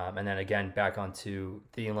 and then again back onto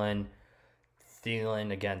Thielen.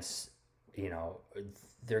 Thielen against,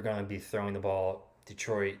 they're gonna be throwing the ball.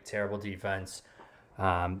 Detroit, terrible defense.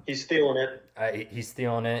 He's stealing it. He's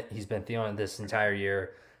stealing it. He's been stealing it this entire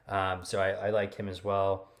year. So I like him as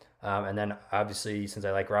well. And then obviously, since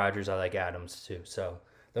I like Rodgers, I like Adams too. So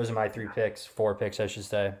those are my 4 picks, I should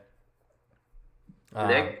say.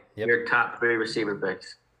 Nick, your top 3 receiver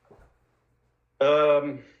picks.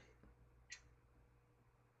 I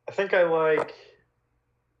think I like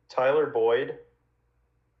Tyler Boyd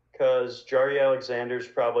because Jari Alexander's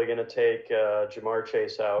probably going to take Jamar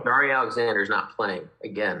Chase out. Jari Alexander's not playing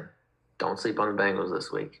again. Don't sleep on the Bengals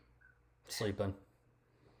this week. Sleeping.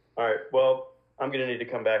 All right. Well, I'm going to need to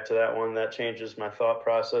come back to that one. That changes my thought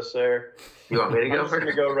process there. You want me to go I'm going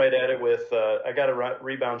to go right at it with I got to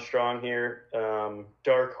rebound strong here.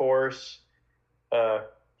 Dark horse.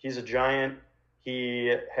 He's a giant.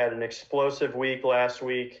 He had an explosive week last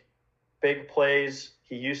week. Big plays.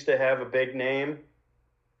 He used to have a big name.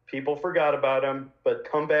 People forgot about him, but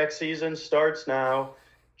comeback season starts now.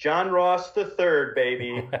 John Ross III,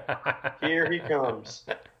 baby. Here he comes.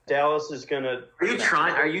 Dallas is gonna.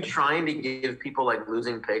 Are you trying to give people like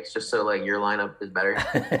losing picks just so like your lineup is better?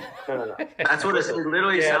 No. That's what it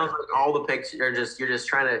literally sounds like. All the picks you're just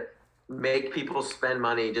trying to make people spend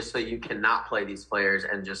money just so you cannot play these players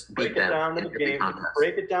and just beat them in every contest.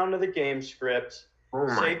 Break it down to the game script. Oh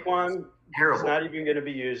my Saquon is not even going to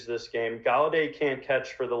be used this game. Galladay can't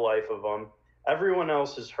catch for the life of him. Everyone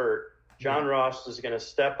else is hurt. John Ross is going to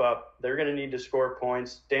step up. They're going to need to score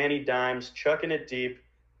points. Danny Dimes chucking it deep.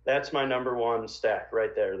 That's my number 1 stack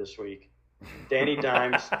right there this week. Danny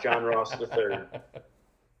Dimes, John Ross III.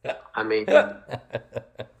 I mean,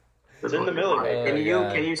 it's in the middle.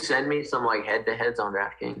 Can you send me some like head-to-heads on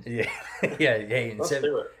DraftKings? Yeah. Hey, let's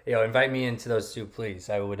do it. Invite me into those 2, please.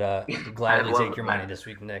 I would gladly take your money this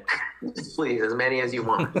week, Nick. Please, as many as you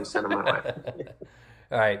want. Just send them my way.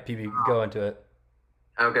 All right, PB, go into it.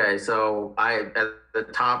 Okay, so at the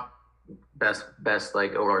top best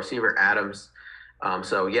like overall receiver, Adams.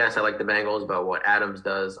 So yes, I like the Bengals, but what Adams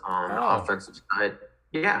does on the offensive side,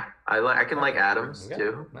 yeah, I can like Adams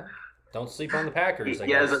too. Don't sleep on the Packers.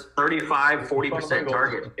 He has a 35-40%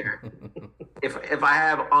 target here. If I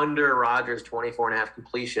have under Rodgers 24.5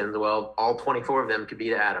 completions, well, all 24 of them could be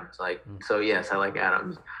to Adams. So yes, I like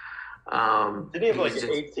Adams. Didn't he have like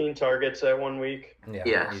 18 targets that 1 week?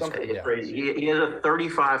 Yeah, something crazy. He has a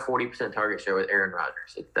 35-40% target share with Aaron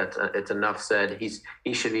Rodgers. It's enough said.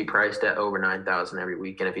 He should be priced at over 9,000 every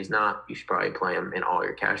week, and if he's not, you should probably play him in all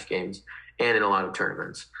your cash games and in a lot of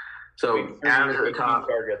tournaments. So Adams at the top.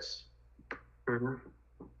 Targets. Mm-hmm.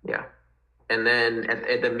 Yeah, and then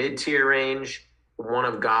at the mid-tier range, one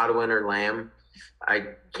of Godwin or Lamb.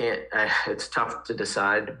 It's tough to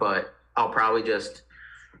decide, but I'll probably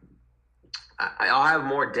I'll have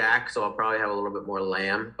more Dak, so I'll probably have a little bit more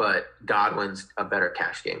Lamb, but Godwin's a better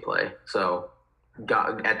cash game play. So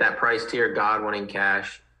at that price tier, Godwin in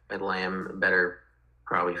cash and Lamb better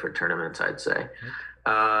probably for tournaments, I'd say.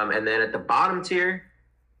 And then at the bottom tier,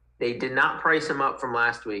 they did not price him up from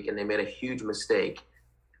last week, and they made a huge mistake.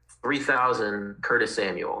 3,000 Curtis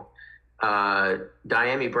Samuel.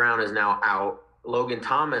 Diami Brown is now out. Logan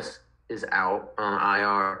Thomas is out on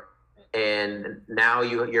IR. And now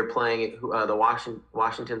you're playing the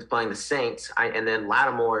Washington's playing the Saints, and then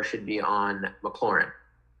Lattimore should be on McLaurin.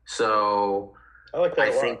 So I like that.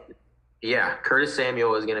 I think, Curtis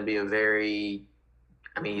Samuel is going to be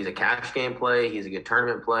he's a cash game play. He's a good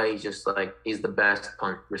tournament play. He's the best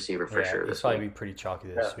punt receiver for sure. He'll probably be pretty chalky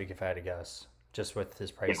this week if I had to guess, just with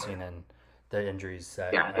his pricing and the injuries.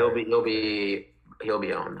 He'll be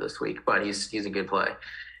owned this week, but he's a good play.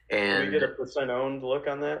 And do we get a % owned look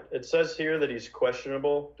on that? It says here that he's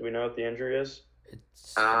questionable. Do we know what the injury is?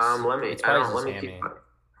 Let me quickly see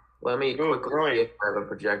if I have a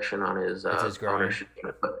projection on his ownership.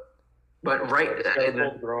 But right,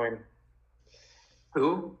 groin.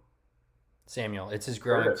 Who? Samuel. It's his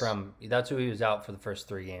groin from. That's who he was out for the first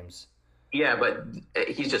 3 games. Yeah, but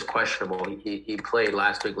he's just questionable. He played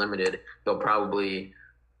last week limited. He'll probably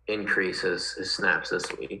increase his snaps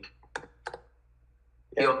this week.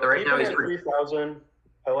 Yeah, right now he's 3,000.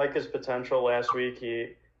 I like his potential. Last week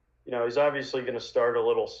he's obviously going to start a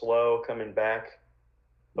little slow coming back,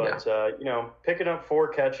 but picking up 4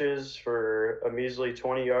 catches for a measly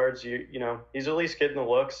 20 yards, he's at least getting the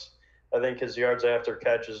looks. I think his yards after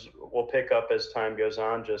catches will pick up as time goes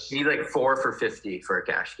on. He's like 4 for 50 for a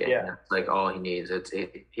cash game. Yeah, that's like all he needs.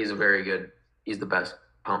 He's a very good. He's the best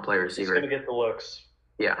punt play receiver. He's going to get the looks.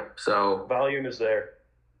 Yeah. So volume is there.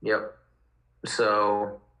 Yep.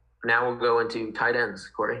 So now we'll go into tight ends,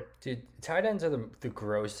 Corey. Dude, tight ends are the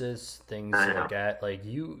grossest things I to know. look at. Like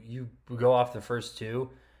you go off the first two,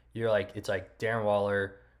 you're like it's like Darren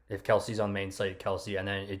Waller if Kelsey's on the main slate, Kelsey, and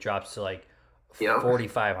then it drops to like Yep.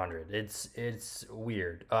 4,500. It's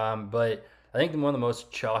weird. But I think one of the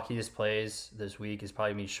most chalkiest plays this week is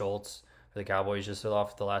probably me Schultz for the Cowboys. Just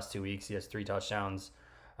off the last 2 weeks, he has 3 touchdowns.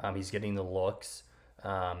 He's getting the looks.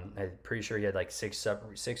 I'm pretty sure he had like 6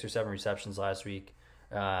 or 7 receptions last week.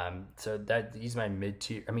 So that he's my mid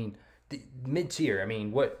tier. I mean, mid tier. I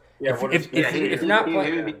mean, what Yeah, what is Yeah, if you're not he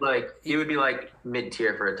playing? would be like mid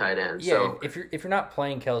tier for a tight end. Yeah, So if you're not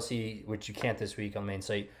playing Kelsey, which you can't this week on the main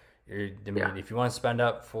slate, I mean, yeah, if you want to spend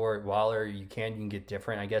up for Waller, you can. You can get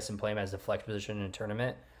different, I guess, and play him as a flex position in a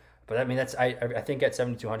tournament. But I mean, I think at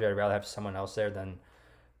 7,200, I'd rather have someone else there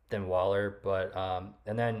than Waller. But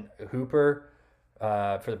and then Hooper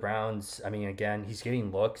for the Browns. I mean, again, he's getting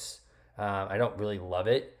looks. I don't really love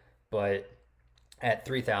it, but at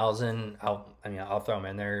 3,000, I'll throw him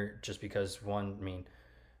in there just because one. I mean,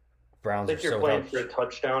 I Browns are think you're so playing without. for a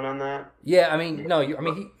touchdown on that. Yeah, I mean, no, I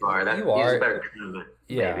mean, you he's a are. better tournament,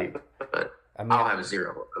 Yeah, maybe, but I mean, I'll have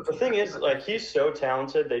zero. The thing is, like, he's so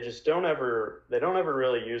talented, they don't ever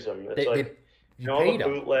really use him. It's they like, you all the paid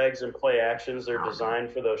him. bootlegs and play actions, they're designed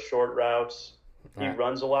for those short routes. He Right.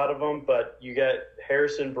 runs a lot of them, but you get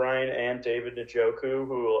Harrison Bryant and David Njoku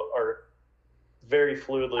who are very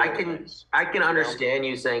fluidly I can released. I can You know, understand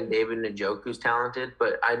you saying David Njoku's talented,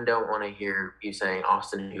 but I don't want to hear you saying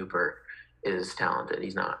Austin Hooper is talented.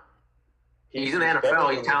 He's not. He's in the better NFL.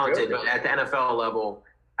 He's than talented, Njoku. but at the NFL level,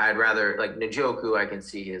 I'd rather like Njoku. I can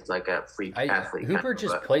see is like a freak I athlete. Hooper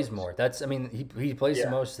just but plays more. That's I mean he plays the Yeah.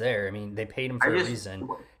 most there. I mean they paid him I for a just reason.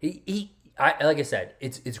 I like I said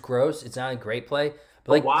it's gross. It's not a great play,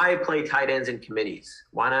 but like why play tight ends in committees?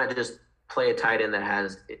 Why not just play a tight end that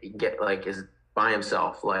is by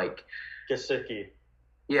himself? Like Gesicki.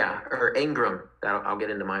 yeah, or Ingram. I'll get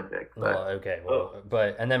into my pick, well but okay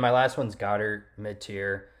but and then my last one's Goddard mid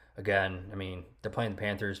tier again. I mean they're playing the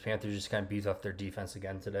Panthers. Panthers just kind of beat up their defense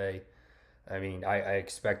again today. I mean I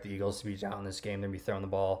expect the Eagles to be down in this game. They're gonna be throwing the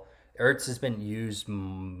ball. Ertz has been used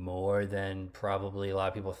more than probably a lot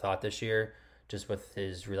of people thought this year, just with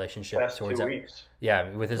his relationship Past towards 2 weeks. yeah,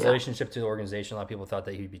 with his yeah, relationship to the organization. A lot of people thought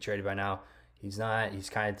that he'd be traded by now. He's not. He's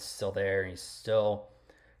kind of still there. He's still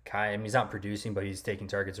I mean, he's not producing, but he's taking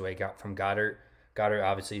targets away from Goddard. Goddard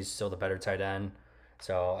obviously is still the better tight end.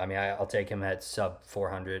 So I mean, I'll take him at sub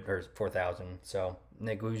 400 or 4,000. So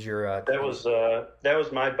Nick, who's your? That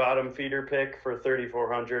was my bottom feeder pick for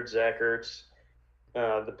 3,400. Zach Ertz.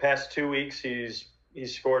 The past 2 weeks, he's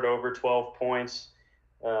scored over 12 points.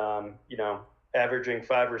 Averaging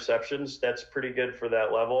 5 receptions. That's pretty good for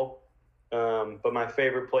that level. But my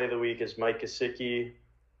favorite play of the week is Mike Gesicki.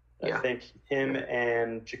 I yeah. think him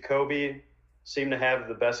and Jacoby seem to have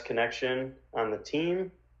the best connection on the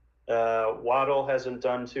team. Waddle hasn't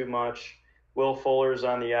done too much. Will Fuller's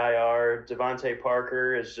on the IR. Devontae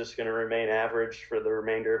Parker is just going to remain average for the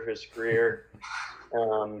remainder of his career,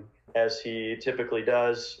 as he typically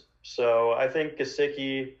does. So I think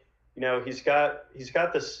Gesicki, he's got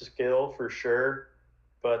the skill for sure,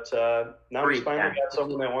 but now he's finally got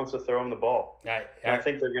someone that wants to throw him the ball. And I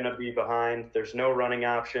think they're going to be behind. There's no running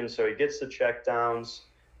option, so he gets the check downs.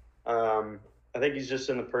 I think he's just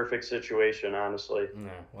in the perfect situation, honestly. No,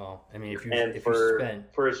 well, I mean, if you spend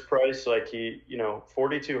for his price, like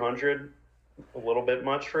 4,200, a little bit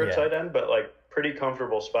much for a tight end, but like pretty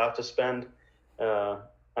comfortable spot to spend. I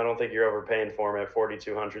don't think you're overpaying for him at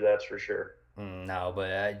 4,200. That's for sure. No,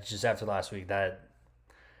 but just after last week, that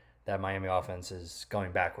Miami offense is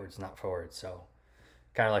going backwards, not forward. So,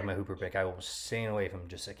 kind of like my Hooper pick, I will stay away from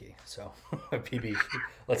Gesicki. So, PB,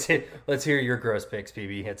 let's hear your gross picks,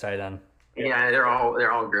 PB. Hit tight end. Yeah, they're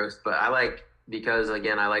all gross, but I like because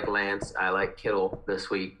again I like Lance. I like Kittle this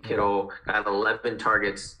week. Kittle got 11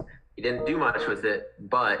 targets. He didn't do much with it,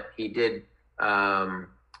 but he did. I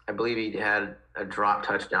believe he had a drop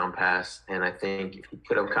touchdown pass, and I think if he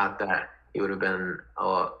could have caught that, he would have been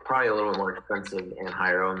probably a little more expensive and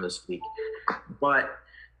higher owned this week. But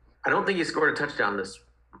I don't think he scored a touchdown this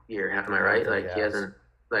year. Am I right? Like he hasn't.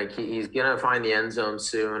 Like he's gonna find the end zone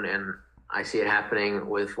soon, and I see it happening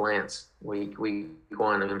with Lance week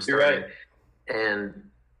one of him starting. Right. And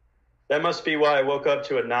that must be why I woke up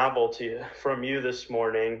to a novelty from you this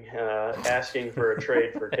morning, asking for a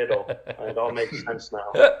trade for Kittle. It all makes sense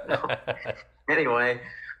now. Anyway,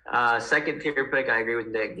 second tier pick, I agree with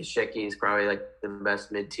Nick. Gesicki is probably like the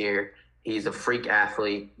best mid tier. He's a freak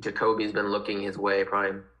athlete. Jacoby's been looking his way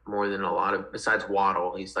probably more than a lot of, besides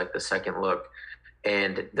Waddle, he's like the second look.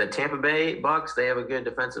 And the Tampa Bay Bucks, they have a good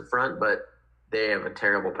defensive front, but they have a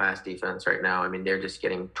terrible pass defense right now. I mean, they're just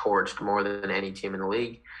getting torched more than any team in the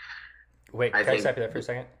league. Wait, I can I think stop you there for a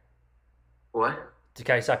second? what?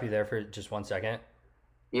 Can I stop you there for just 1 second?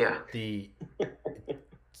 Yeah, To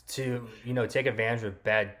take advantage of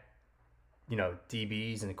bad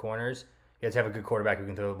DBs in the corners, you have to have a good quarterback who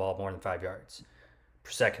can throw the ball more than 5 yards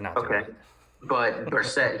per second. Not okay. But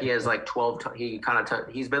Brissett, he has like 12.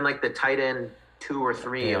 He's been like the tight end 2 or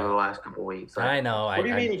 3 over the last couple of weeks. I know. What do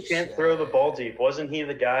you mean he can't throw the ball deep? Wasn't he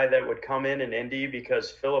the guy that would come in Indy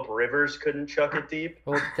because Phillip Rivers couldn't chuck it deep?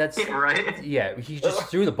 Well, that's right. Yeah, he just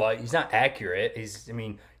threw the ball. He's not accurate. He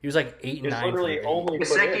was like 8 and 9. Literally only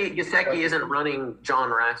Gesicki isn't running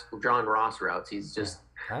John Ross routes. He's just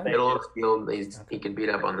middle of the field. He can beat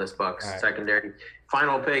up on this Bucks secondary.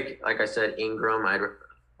 Final pick, like I said, Ingram.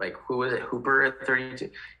 Who is it? Hooper at 32.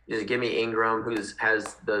 Just give me Ingram, who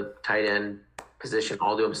has the tight end position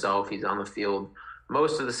all to himself. He's on the field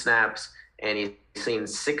most of the snaps, and he's seen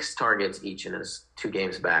 6 targets each in his 2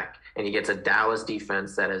 games back. And he gets a Dallas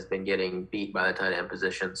defense that has been getting beat by the tight end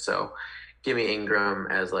position. So give me Ingram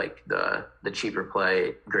as like the cheaper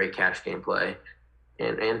play, great cash game play,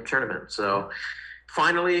 and tournament. So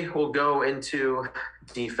finally, we'll go into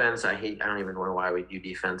defense. I don't even know why we do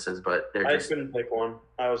defenses, but I couldn't pick one.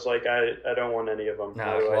 I was like, I don't want any of them.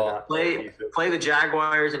 Play the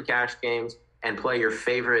Jaguars in cash games and play your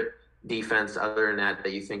favorite defense other than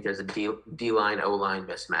that you think there's a D-line, O-line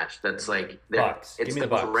mismatch. That's like Bucks. It's the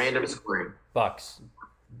most random scoring. Bucks.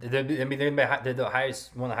 They're the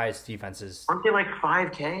highest, one of the highest defenses. Aren't they like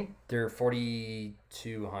 5K? They're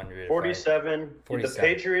 4,200. 47. The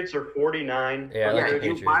Patriots are 49. Yeah,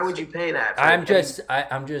 why would you pay that? I'm just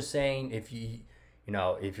saying if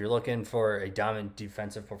if you're looking for a dominant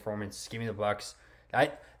defensive performance, give me the Bucks.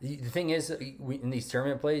 The thing is, in these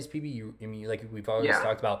tournament plays, PB, like we've always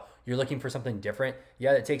talked about, you're looking for something different.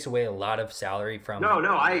 Yeah, it takes away a lot of salary from. No,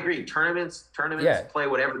 I agree. Tournaments, play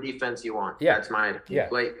whatever defense you want. Yeah, that's my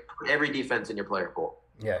play every defense in your player pool.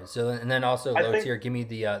 Yeah. So and then also low tier, give me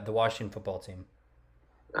the Washington football team.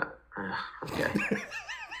 Okay.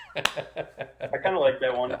 I kind of like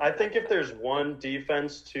that one. I think if there's one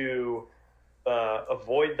defense to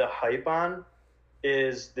avoid the hype on,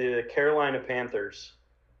 is the Carolina Panthers.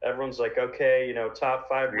 Everyone's like, okay, top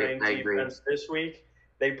 5 ranked defense this week.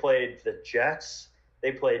 They played the Jets.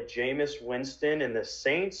 They played Jameis Winston and the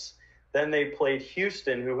Saints. Then they played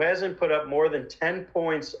Houston, who hasn't put up more than 10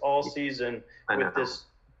 points all season with this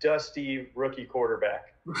dusty rookie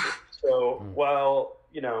quarterback. So while,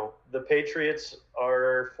 the Patriots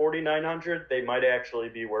are 4,900, they might actually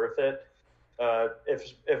be worth it.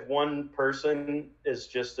 If one person is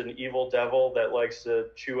just an evil devil that likes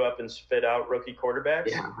to chew up and spit out rookie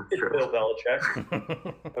quarterbacks, it's Bill Belichick.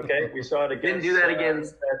 Okay, we saw it against. Didn't do that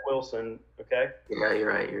against Zach Wilson. Okay. Yeah,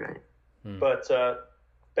 you're right. But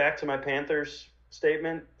back to my Panthers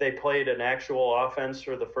statement, they played an actual offense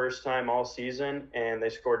for the first time all season, and they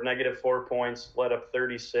scored -4 points, led up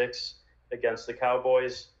 36 against the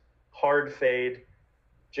Cowboys. Hard fade.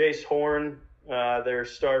 Jace Horn. Their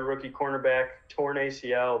star rookie cornerback, torn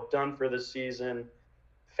ACL, done for the season.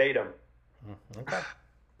 Fade him. Okay.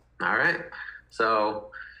 All right.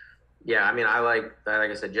 So, yeah, I mean, like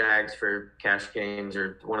I said, Jags for cash games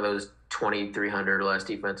or one of those 2,300 or less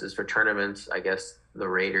defenses for tournaments. I guess the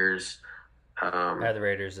Raiders. I had the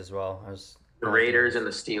Raiders as well. The Raiders and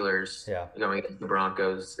the Steelers. Yeah. Going against the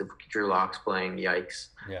Broncos. If Drew Lock's playing, yikes.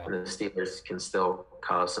 Yeah. And the Steelers can still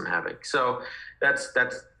cause some havoc. So that's.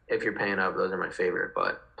 If you're paying up, those are my favorite,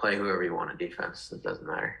 but play whoever you want on defense. It doesn't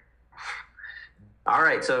matter. All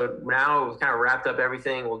right, so now we've kind of wrapped up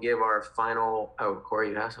everything. We'll give our final – Corey,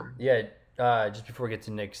 you have some? Yeah, just before we get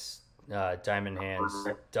to Nick's Diamond Hands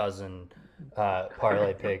dozen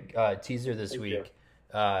parlay pick teaser this week.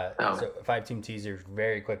 So 5-team teaser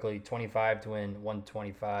very quickly. 25 to win,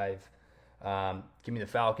 125. Give me the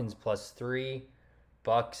Falcons +3.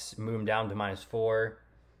 Bucks move them down to -4.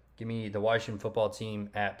 Give me the Washington football team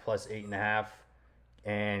at +8.5,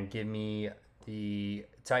 and give me the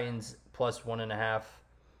Titans +1.5,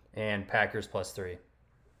 and Packers +3.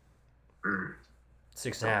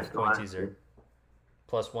 6.5 point teaser.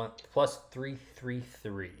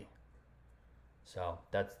 +333. So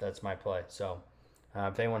that's my play. So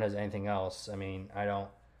if anyone has anything else, I mean, I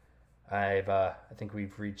think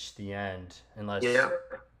we've reached the end unless. Yeah.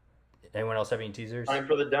 Anyone else have any teasers? Time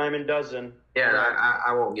for the Diamond Dozen. Yeah,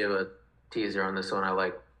 I won't give a teaser on this one. I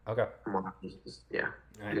like more. It's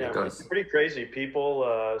pretty crazy.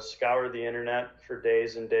 People scour the internet for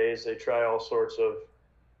days and days. They try all sorts of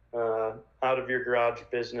out of your garage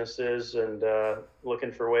businesses and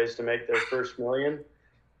looking for ways to make their first million.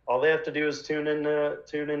 all they have to do is tune in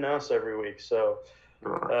to us every week. So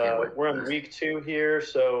we're on week 2 here.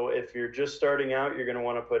 So if you're just starting out, you're going to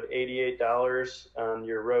want to put $88 on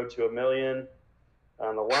your road to $1 million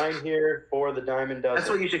on the line here for the Diamond Dozen. That's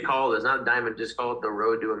what you should call it. It's not Diamond. Just call it the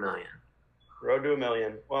Road to $1 Million. Road to $1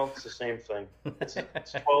 million. Well, it's the same thing. It's a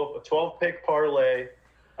 12 pick parlay.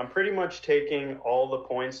 I'm pretty much taking all the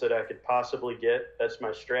points that I could possibly get. That's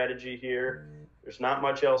my strategy here. There's not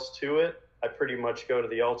much else to it. I pretty much go to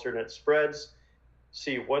the alternate spreads,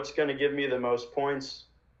 see what's going to give me the most points.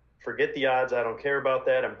 Forget the odds. I don't care about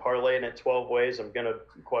that. I'm parlaying it 12 ways. I'm going to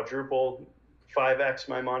quadruple 5x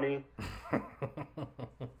my money.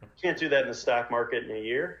 Can't do that in the stock market in a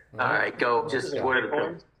year. All right, go. Just what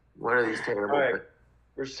are these terrible? All right,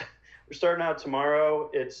 we're starting out tomorrow.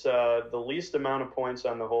 It's the least amount of points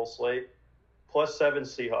on the whole slate, +7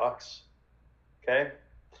 Seahawks. Okay.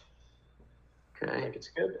 I think it's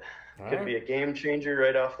good. Could be a game changer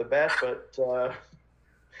right off the bat, but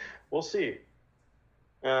we'll see.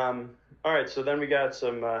 All right, so then we got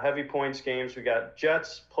some heavy points games. We got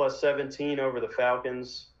Jets +17 over the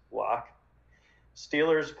Falcons, lock.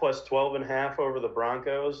 Steelers +12.5 over the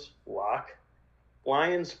Broncos, lock.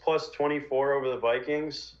 Lions +24 over the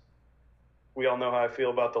Vikings. We all know how I feel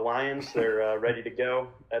about the Lions. They're ready to go.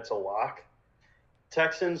 That's a lock.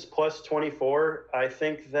 Texans +24. I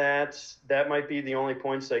think that might be the only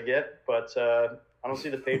points they get, but I don't see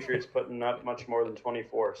the Patriots putting up much more than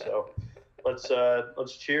 24. So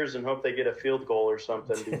let's cheers and hope they get a field goal or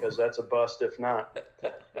something, because that's a bust if not.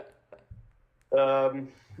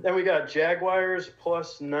 Then we got Jaguars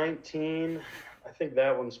 +19. I think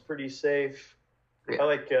that one's pretty safe. I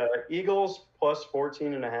like Eagles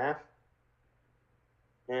 +14.5.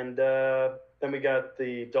 And then we got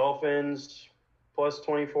the Dolphins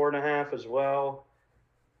 +24.5 as well.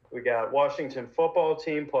 We got Washington football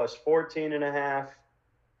team +14.5.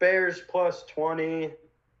 Bears +20.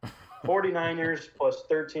 49ers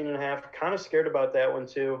 +13.5. Kind of scared about that one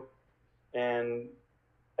too. And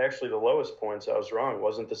actually the lowest points, I was wrong. It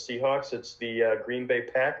wasn't the Seahawks. It's the Green Bay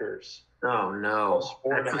Packers. Oh, no.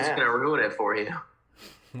 That's what's going to ruin it for you.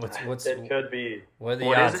 It could be. What are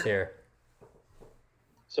the odds here?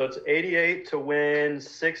 So it's 88 to win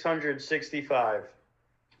 665.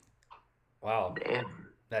 Wow. Damn.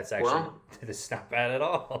 That's actually it's not bad at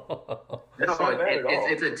all.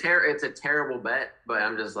 It's a terrible bet, but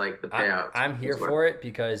I'm just like the payout. I'm here for it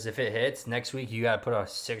because if it hits next week, you got to put a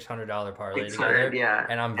 $600 parlay together. Yeah,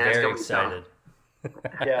 and I'm very excited.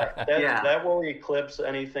 That will eclipse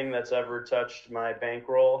anything that's ever touched my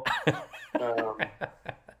bankroll.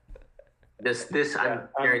 This I'm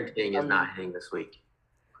guaranteeing is not hitting this week.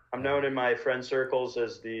 I'm known in my friend circles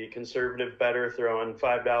as the conservative bettor, throwing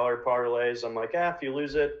 $5 parlays. I'm like, if you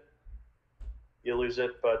lose it, you lose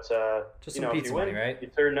it. But just some pizza money, right? You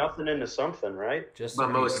turn nothing into something, right? But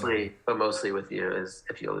mostly with you is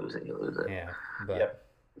if you lose it, you lose it. Yeah, but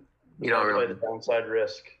you don't really play the downside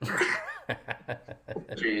risk.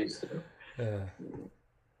 Jeez.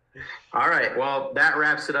 All right. Well, that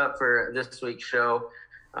wraps it up for this week's show.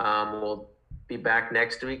 We'll be back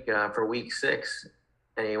next week for week 6.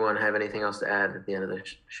 Anyone have anything else to add at the end of the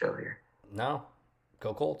show here? No.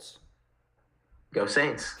 Go Colts. Go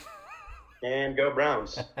Saints. And go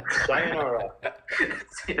Browns. Sayonara.